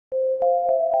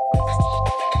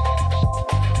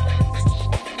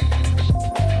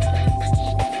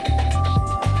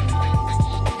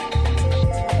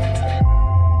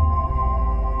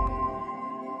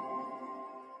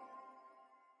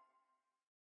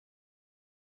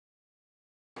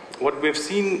what we've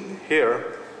seen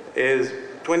here is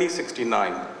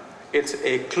 2069. It's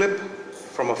a clip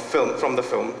from a film, from the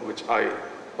film, which I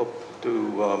hope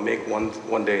to make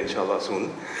one day, inshallah,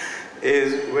 soon,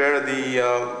 is where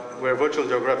where Virtual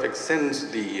Geographic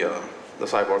sends the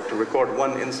cyborg to record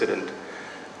one incident,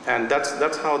 and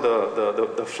that's how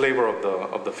the flavor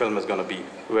of the film is going to be,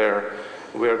 where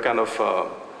we're kind of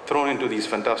thrown into these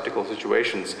fantastical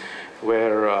situations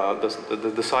where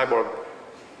the cyborg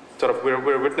sort of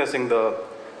we're witnessing the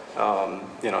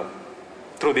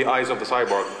through the eyes of the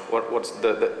cyborg what's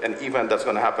an event that's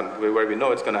going to happen where we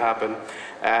know it's going to happen,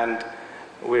 and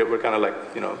we're kind of like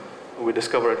we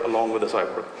discover it along with the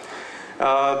cyborg.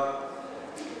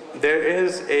 There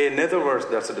is a netherverse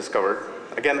that's discovered.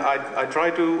 Again, I try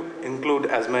to include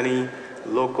as many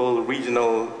local,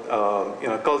 regional,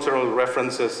 cultural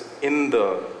references in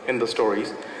the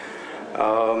stories.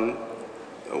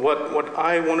 What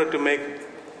I wanted to make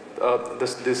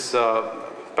this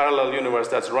parallel universe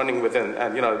that's running within,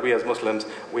 and we as Muslims,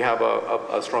 we have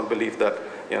a strong belief that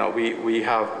we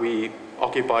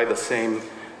occupy the same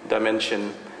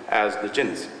dimension as the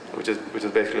jinns, which is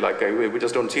basically like we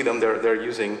just don't see them. They're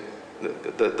using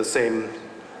the same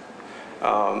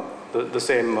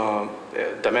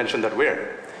dimension that we're in.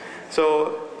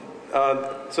 So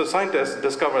scientists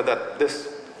discover that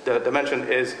the dimension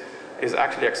is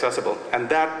actually accessible, and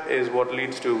that is what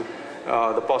leads to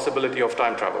the possibility of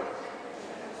time travel.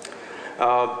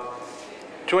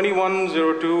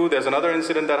 2102, there's another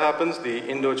incident that happens. The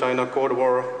Indo-China Code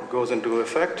War goes into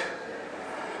effect,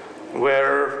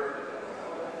 where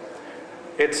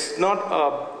it's not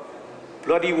a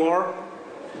bloody war,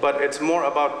 but it's more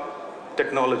about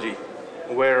technology,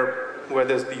 where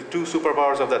there's the two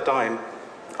superpowers of that time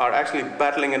are actually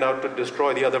battling it out to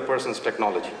destroy the other person's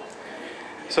technology.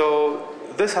 So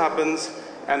this happens,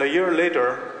 and a year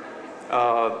later,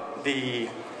 the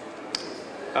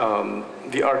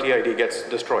RTID gets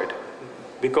destroyed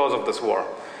because of this war.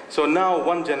 So now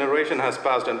one generation has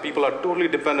passed, and people are totally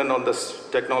dependent on this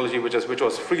technology, which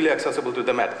was freely accessible to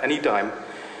them at any time.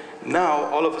 Now,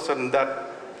 all of a sudden, that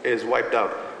is wiped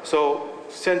out. So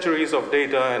centuries of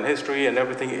data and history and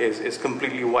everything is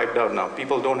completely wiped out now.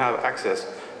 People don't have access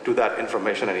to that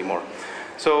information anymore.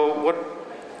 So what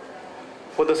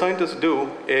the scientists do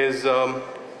is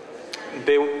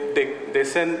they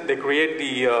create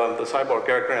the cyborg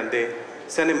character, and they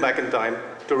send him back in time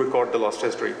to record the lost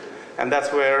history. And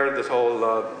that's where this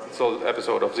whole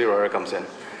episode of Zero Error comes in.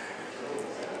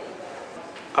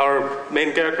 Our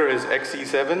main character is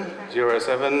XE7,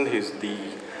 007. He's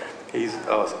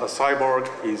a cyborg.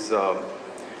 He's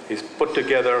put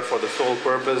together for the sole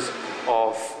purpose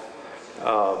of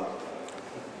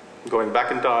going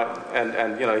back in time,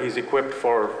 and he's equipped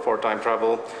for time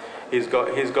travel. He's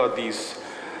got these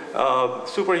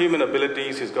superhuman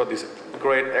abilities. He's got this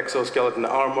great exoskeleton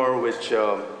armor, which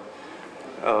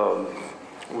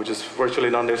is virtually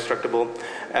non-destructible.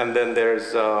 And then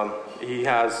there's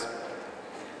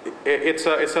it's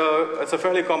a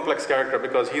fairly complex character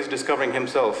because he's discovering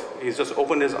himself. He's just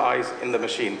opened his eyes in the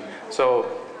machine. So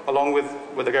along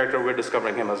with the character, we're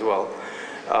discovering him as well.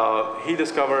 He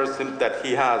discovers that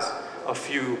he has a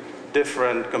few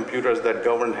different computers that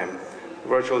govern him.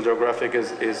 Virtual Geographic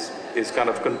is kind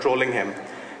of controlling him.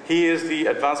 He is the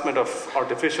advancement of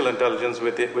artificial intelligence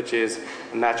which is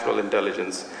natural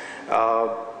intelligence.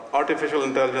 Artificial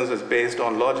intelligence is based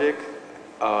on logic.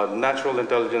 Natural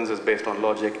intelligence is based on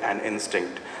logic and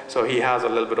instinct. So he has a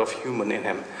little bit of human in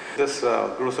him. This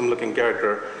gruesome looking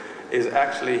character is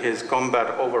actually his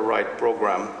combat override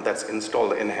program that's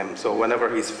installed in him. So whenever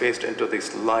he's faced into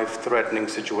this life-threatening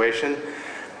situation,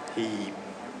 he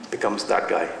becomes that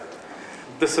guy.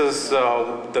 This is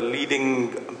the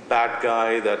leading bad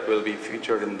guy that will be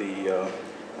featured in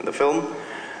the film.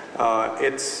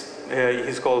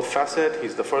 He's called Facet.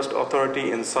 He's the first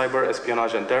authority in cyber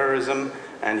espionage and terrorism,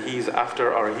 and he's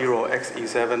after our hero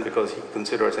XE7 because he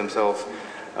considers himself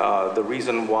the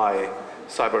reason why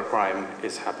cybercrime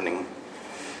is happening.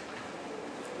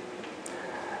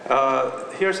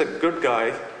 Here's a good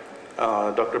guy,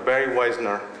 Dr. Barry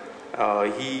Weisner.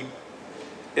 He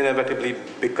inevitably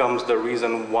becomes the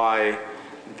reason why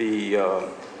the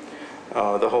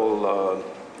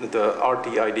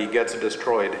RTID gets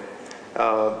destroyed.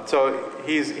 So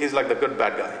he's like the good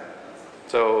bad guy.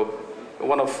 So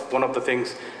one of the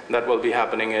things that will be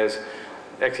happening is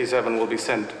XE7 will be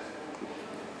sent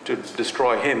to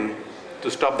destroy him, to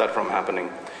stop that from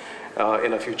happening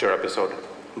in a future episode,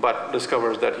 but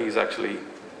discovers that he's actually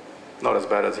not as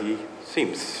bad as he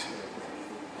seems.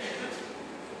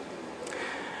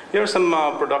 Here are some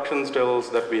production stills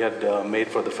that we had made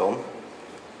for the film.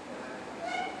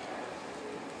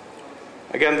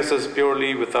 Again, this is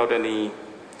purely without any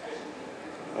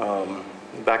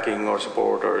backing or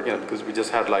support, or because we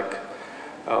just had like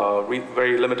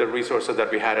very limited resources that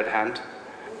we had at hand,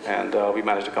 and we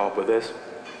managed to come up with this.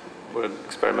 We're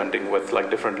experimenting with like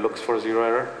different looks for zero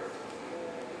error.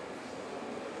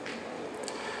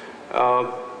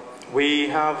 We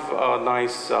have a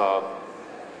nice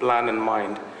plan in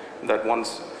mind that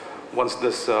once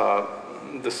this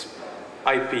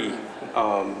IP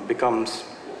becomes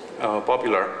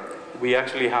popular, we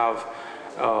actually have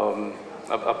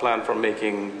a plan for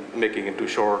making into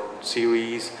short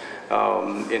series,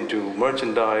 into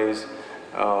merchandise,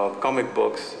 comic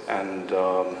books, and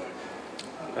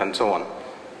so on.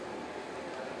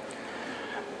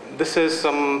 This is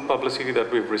some publicity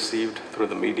that we've received through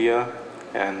the media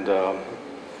and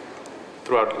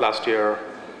throughout last year,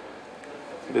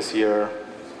 this year,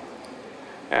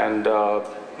 and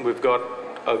we've got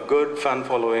a good fan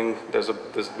following.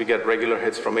 We get regular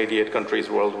hits from 88 countries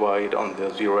worldwide on the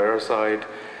zero error side.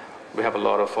 We have a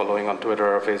lot of following on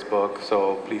Twitter or Facebook,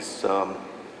 so please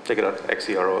check it out,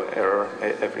 XZero error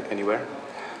anywhere.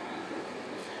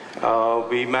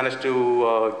 We managed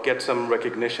to get some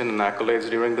recognition and accolades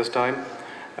during this time.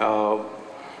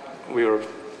 We were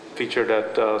featured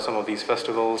at some of these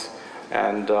festivals,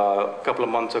 and a couple of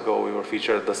months ago we were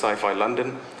featured at the Sci-Fi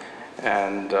London,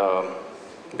 and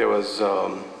there was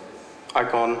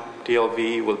Icon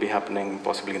TLV will be happening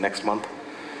possibly next month.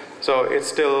 So it's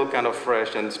still kind of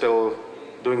fresh and still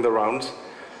doing the rounds.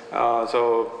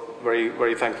 So very,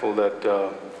 very thankful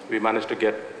that we managed to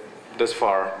get this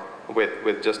far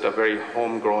with just a very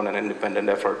homegrown and independent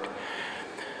effort.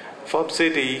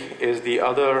 FubCity is the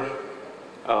other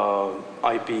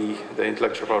IP, the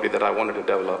intellectual property that I wanted to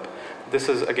develop. This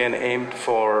is again aimed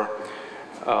for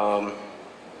a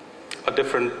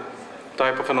different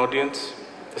type of an audience.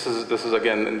 This is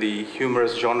again in the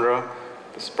humorous genre.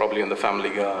 This is probably in the Family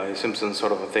Guy, Simpsons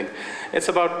sort of a thing. It's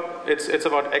about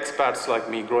expats like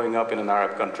me growing up in an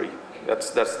Arab country.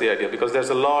 That's the idea, because there's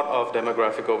a lot of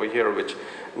demographic over here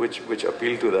which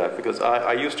appeal to that. Because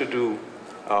I used to do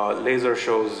laser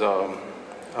shows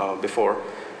before,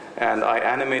 and I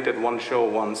animated one show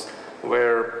once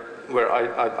where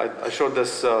I showed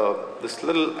this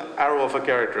little arrow of a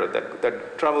character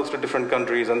that travels to different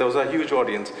countries, and there was a huge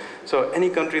audience. So any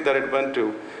country that it went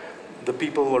to, the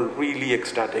people were really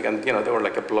ecstatic, and they were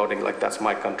like applauding, like that's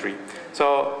my country.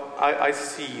 So I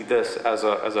see this as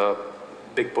a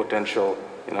big potential,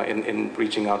 in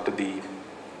reaching out to the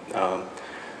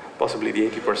possibly the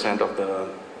 80% of the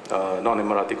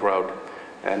non-Emirati crowd,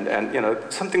 and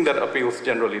something that appeals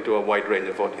generally to a wide range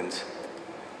of audience.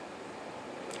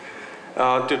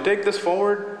 To take this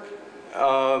forward,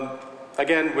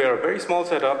 again, we're a very small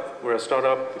setup. We're a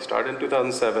startup. We started in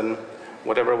 2007.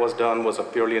 Whatever was done was a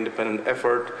purely independent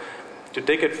effort. To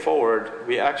take it forward,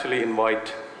 we actually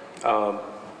invite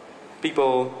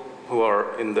people who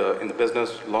are in the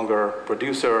business longer,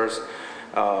 producers,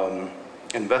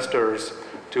 investors,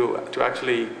 to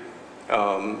actually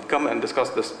come and discuss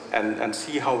this and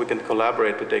see how we can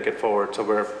collaborate to take it forward. So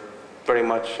we're very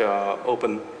much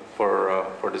open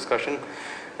for discussion,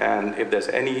 and if there's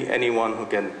anyone who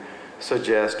can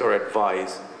suggest or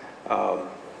advise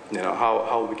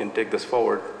how we can take this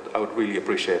forward, I would really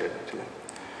appreciate it, actually.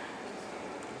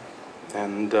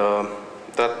 And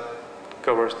that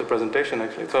covers the presentation,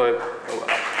 actually. So